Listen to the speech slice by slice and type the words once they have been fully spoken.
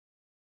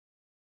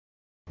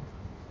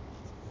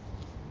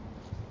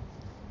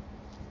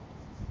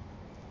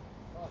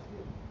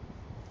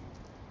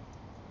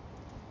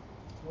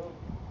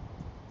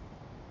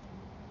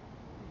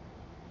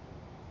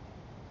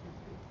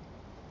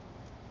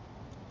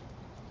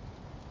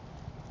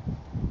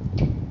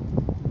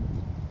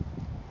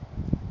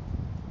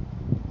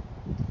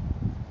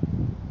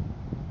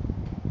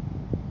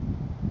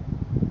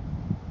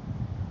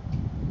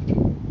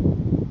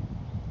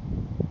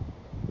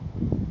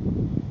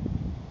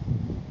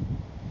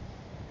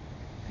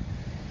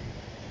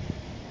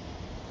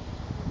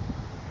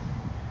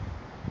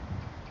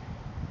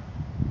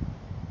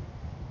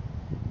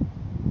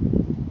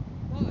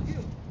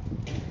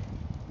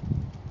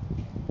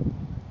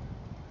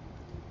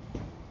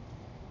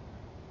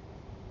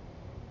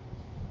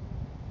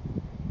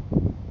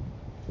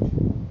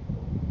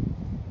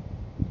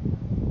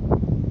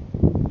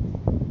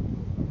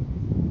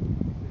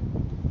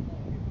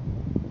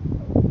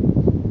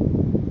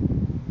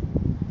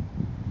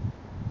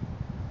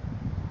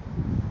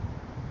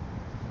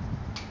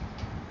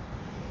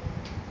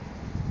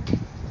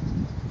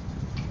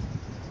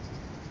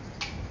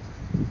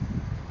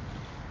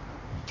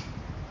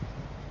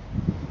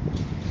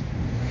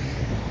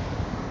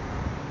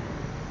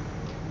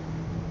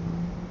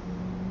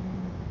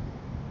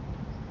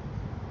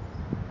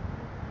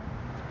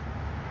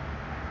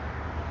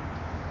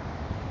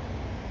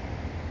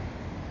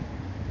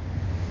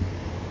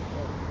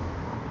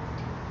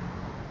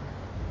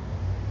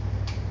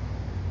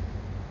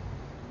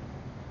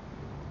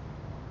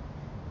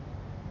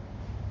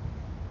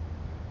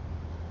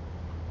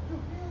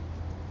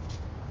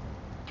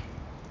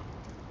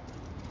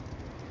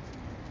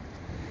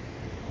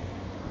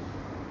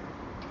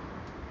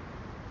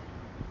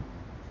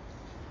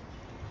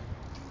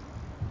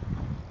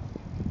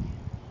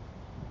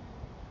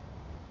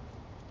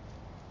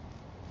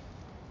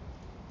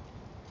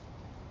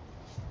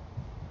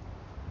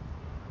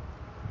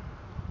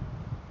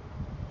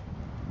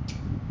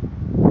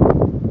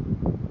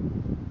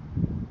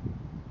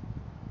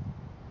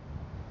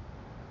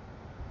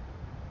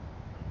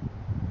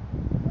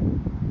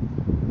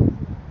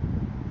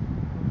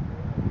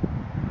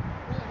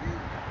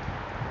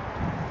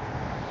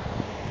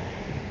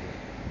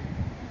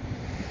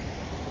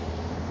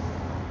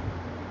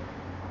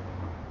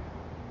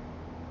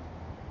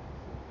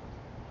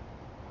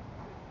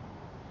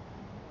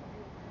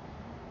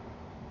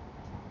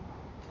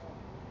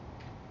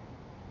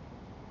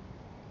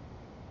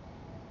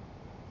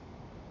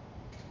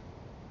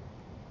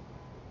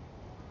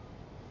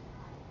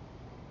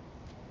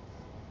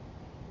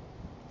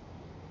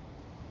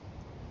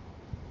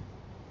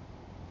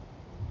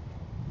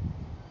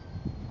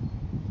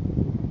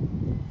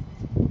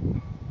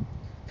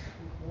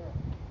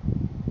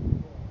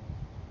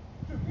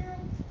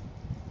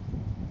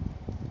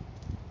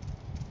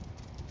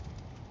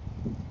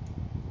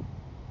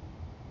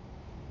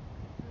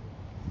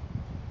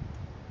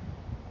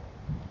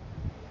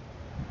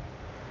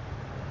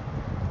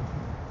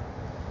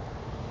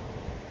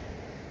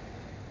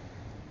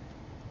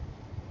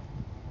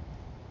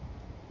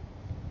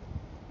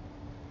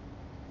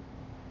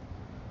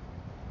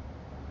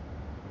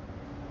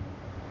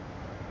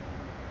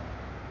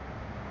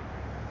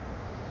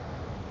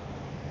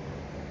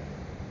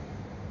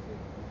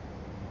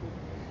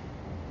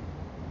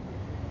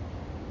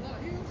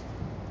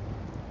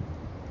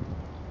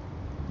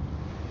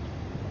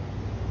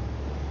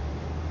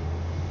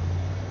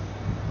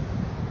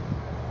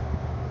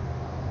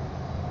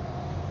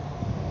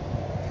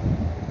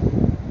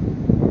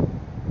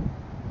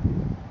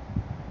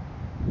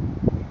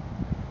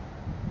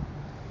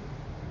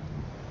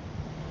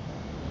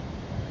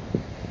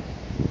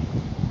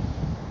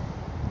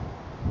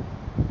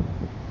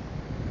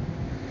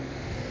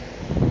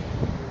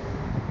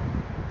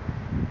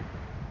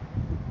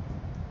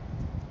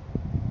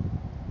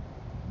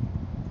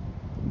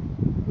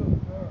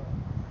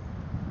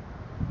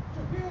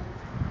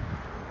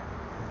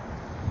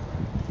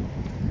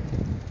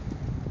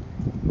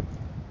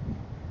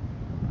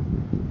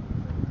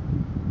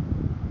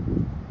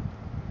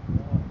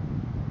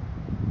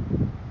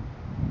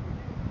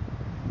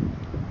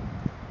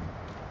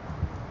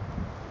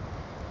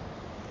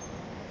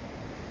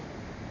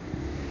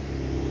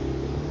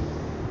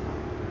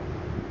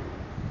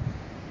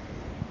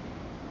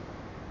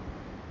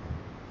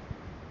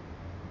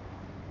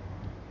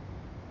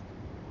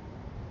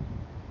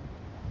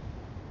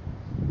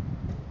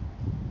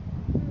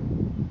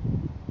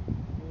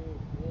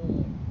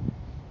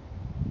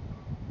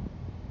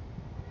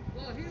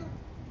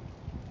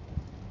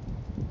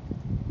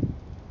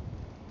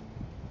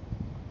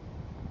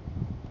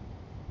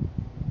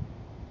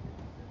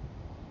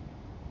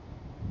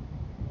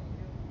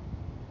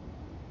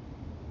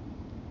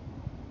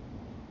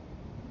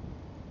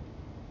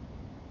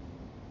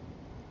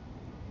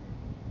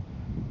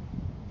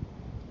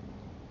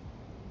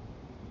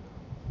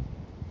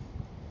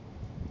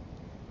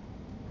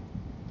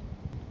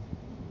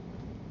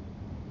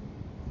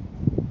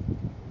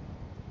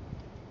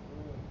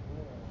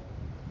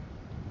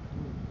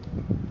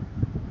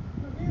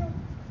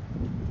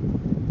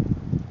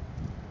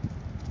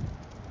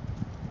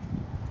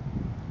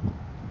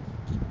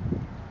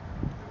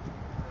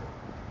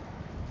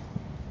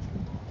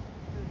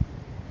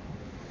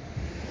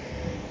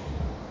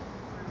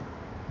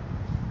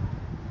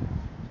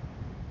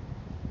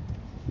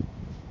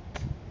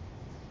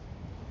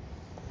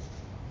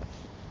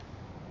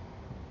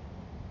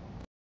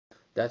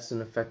That's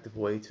an effective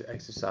way to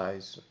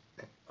exercise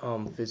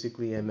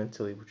physically and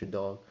mentally with your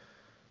dog.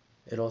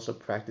 It also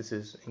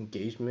practices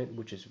engagement,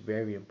 which is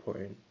very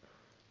important.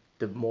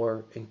 The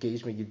more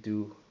engagement you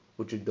do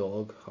with your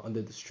dog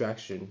under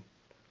distraction,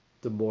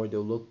 the more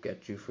they'll look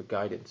at you for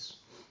guidance.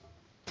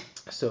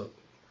 So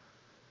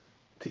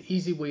the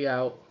easy way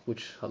out,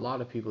 which a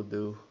lot of people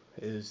do,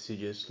 is to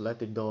just let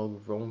the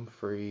dog roam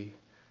free,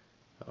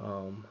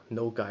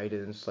 no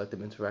guidance, let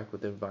them interact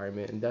with the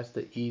environment, and that's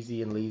the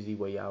easy and lazy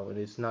way out, and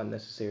it's not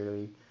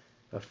necessarily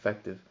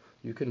effective.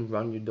 You can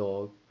run your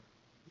dog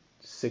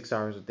 6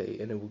 hours a day,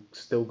 and it will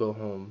still go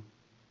home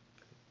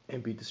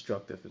and be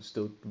destructive, and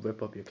still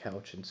rip up your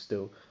couch, and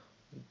still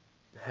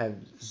have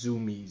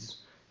zoomies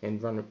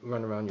and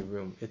run around your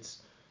room.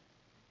 It's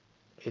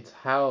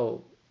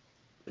how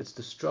it's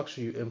the structure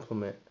you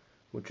implement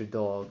with your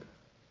dog,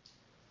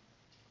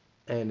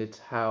 and it's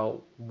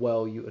how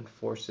well you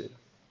enforce it.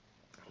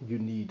 You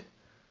need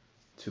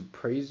to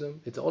praise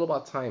them. It's all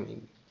about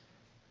timing.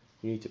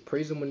 You need to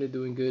praise them when they're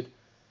doing good.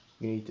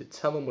 You need to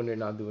tell them when they're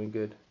not doing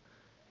good,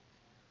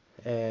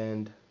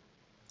 and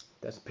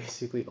that's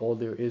basically all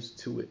there is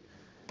to it.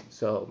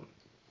 So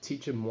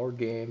teach them more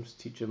games.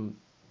 Teach them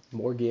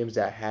more games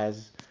that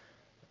has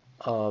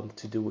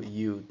to do with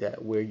you,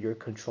 that where you're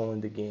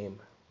controlling the game.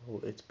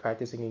 It's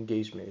practicing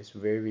engagement. It's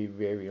very,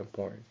 very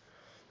important.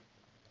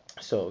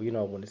 So,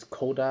 when it's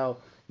cold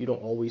out, you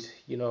don't always,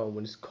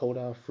 when it's cold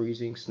out,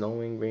 freezing,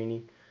 snowing,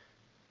 raining,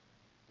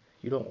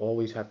 you don't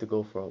always have to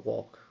go for a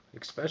walk.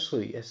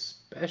 Especially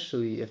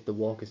if the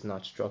walk is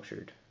not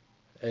structured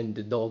and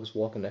the dog's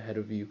walking ahead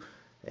of you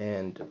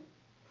and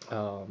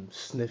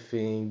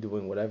sniffing,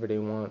 doing whatever they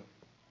want.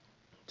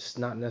 It's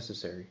not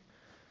necessary.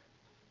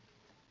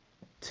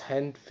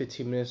 10,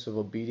 15 minutes of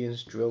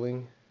obedience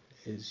drilling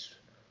is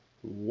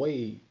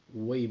way,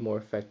 way more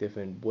effective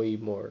and way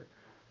more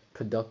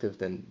productive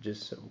than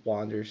just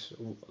wanders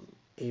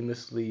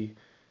aimlessly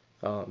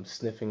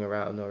sniffing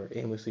around or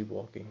aimlessly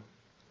walking.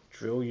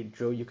 You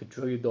could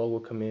drill your dog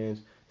with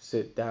commands: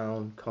 sit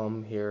down,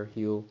 come here,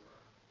 heel,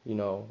 you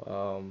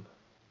know,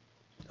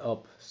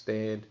 up,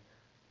 stand,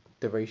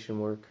 duration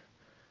work.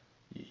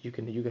 You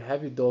can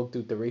have your dog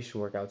do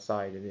duration work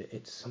outside, and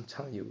it's I'm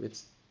telling you,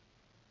 it's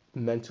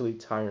mentally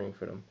tiring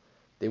for them.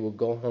 They will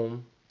go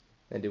home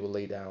and they will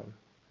lay down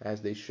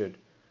as they should.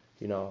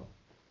 You know,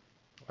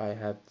 I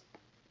had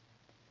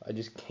I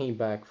just came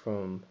back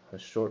from a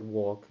short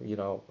walk.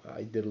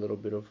 I did a little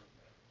bit of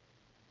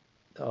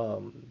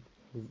um,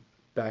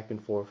 back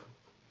and forth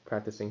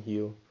practicing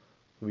heel,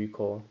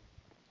 recall.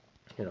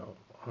 You know,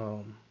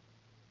 um,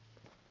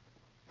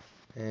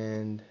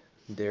 and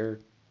they're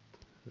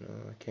no,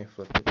 I can't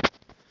flip it.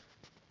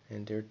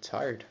 And they're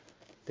tired.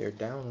 They're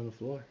down on the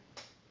floor.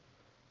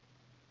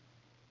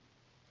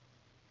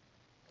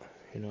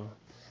 You know,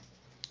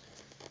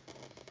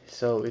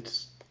 so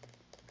it's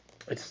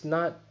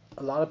not.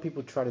 A lot of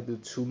people try to do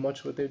too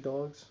much with their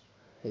dogs.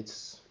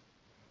 It's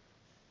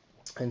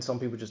and some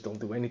people just don't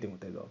do anything with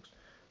their dogs.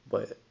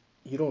 But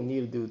you don't need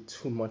to do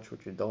too much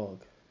with your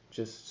dog.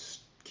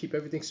 Just keep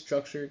everything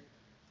structured.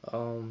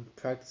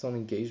 Practice on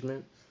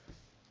engagement.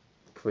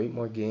 Create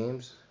more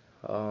games.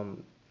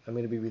 I'm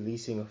going to be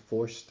releasing a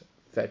forced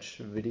fetch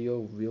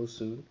video real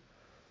soon.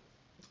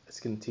 It's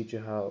going to teach you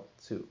how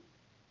to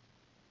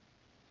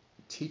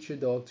teach your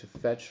dog to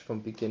fetch from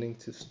beginning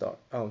to start,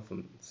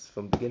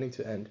 from beginning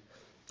to end,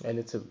 and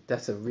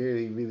that's a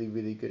really, really,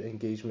 really good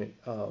engagement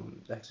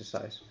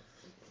exercise.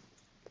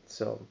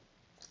 So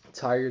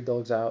tire your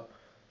dogs out.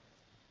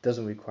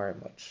 Doesn't require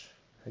much.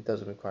 It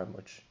doesn't require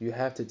much. You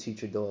have to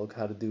teach your dog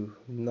how to do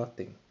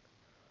nothing,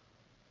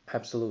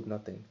 absolute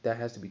nothing. That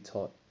has to be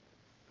taught.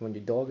 When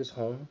your dog is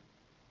home,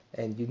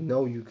 and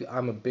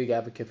I'm a big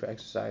advocate for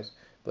exercise,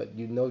 but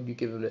you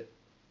give it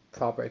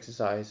proper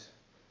exercise.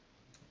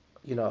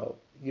 You don't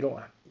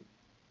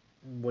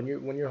when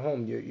you're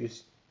home,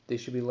 they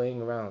should be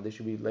laying around. They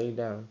should be laying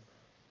down,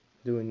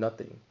 doing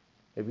nothing.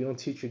 If you don't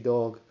teach your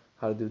dog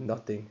how to do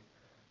nothing,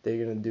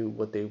 they're gonna do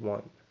what they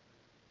want.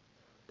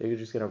 They're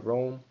just gonna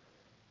roam,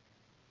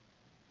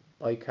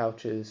 bite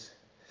couches,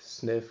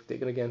 sniff. They're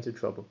gonna get into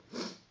trouble.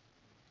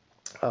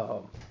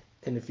 Um,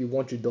 and if you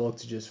want your dog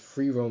to just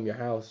free roam your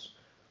house,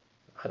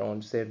 I don't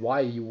understand why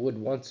you would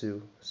want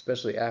to,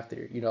 especially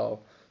after.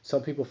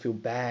 Some people feel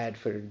bad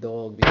for their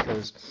dog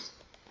because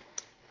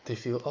they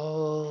feel,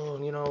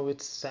 oh,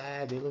 it's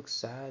sad. They look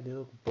sad. They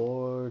look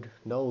bored.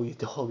 No, your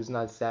dog is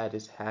not sad.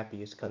 It's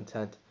happy. It's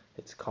content.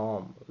 It's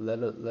calm. Let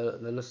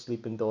a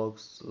sleeping dog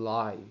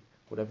lie,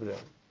 whatever the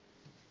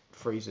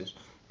phrase is.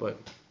 But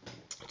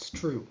it's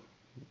true.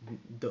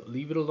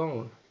 Leave it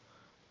alone.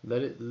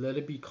 Let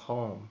it be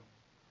calm.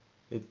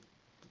 It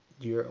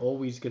you're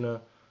always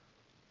gonna,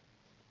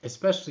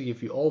 especially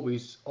if you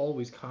always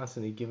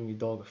constantly giving your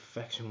dog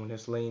affection when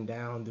it's laying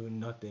down doing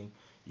nothing.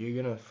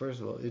 You're gonna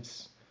first of all,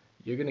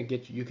 you can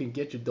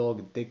get your dog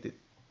addicted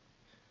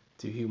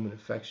to human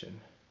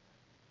affection,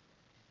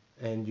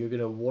 and you're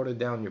gonna water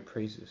down your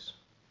praises.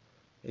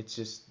 It's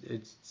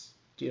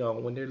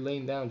when they're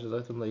laying down, just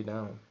let them lay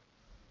down.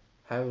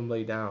 Have them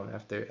lay down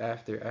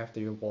after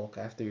your walk,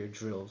 after your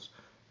drills.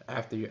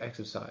 after your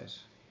exercise.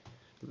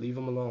 Leave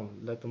them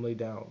alone. Let them lay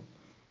down.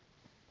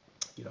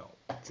 You know,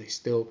 they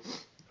still,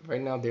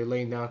 right now they're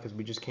laying down because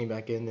we just came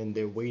back in and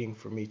they're waiting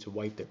for me to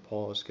wipe their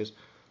paws because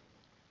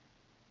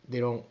they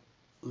don't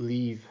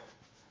leave.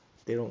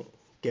 They don't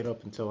get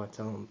up until I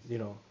tell them,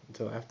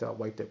 until after I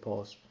wipe their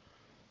paws.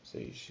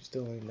 See, she's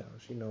still laying down.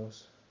 She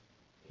knows.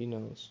 He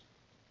knows.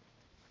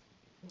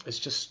 It's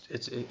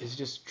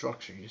just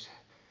structure.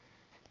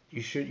 You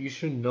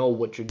should know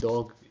what your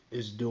dog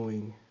is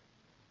doing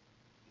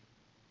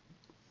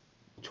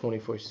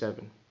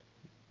 24/7.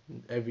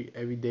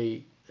 Every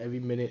day, every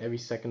minute, every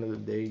second of the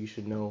day, you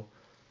should know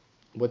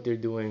what they're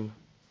doing.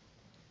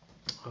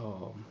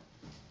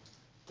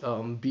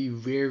 Um, be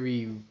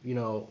very,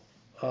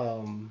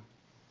 um,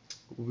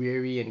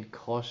 wary and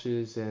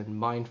cautious and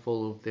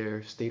mindful of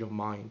their state of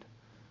mind.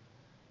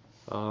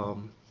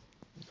 Um,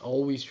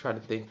 always try to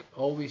think.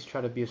 Always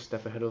try to be a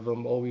step ahead of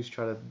them. Always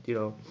try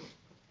to,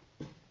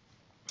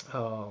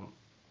 um,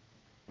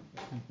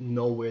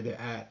 know where they're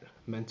at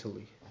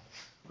mentally.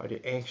 Are they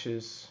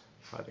anxious?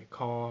 Are they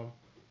calm?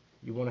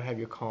 You want to have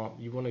your calm.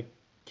 You want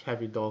to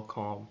have your dog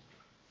calm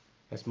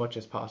as much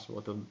as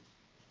possible.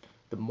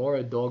 The more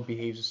a dog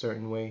behaves a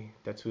certain way,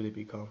 that's who they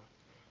become.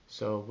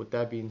 So with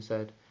that being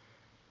said,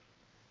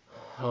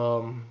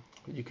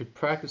 you could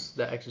practice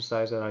the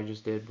exercise that I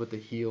just did with the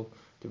heel,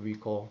 the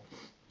recall.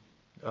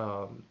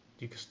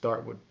 You could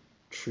start with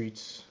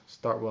treats.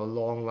 Start with a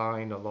long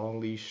line, a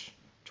long leash,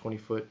 20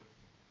 foot,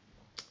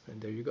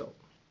 and there you go.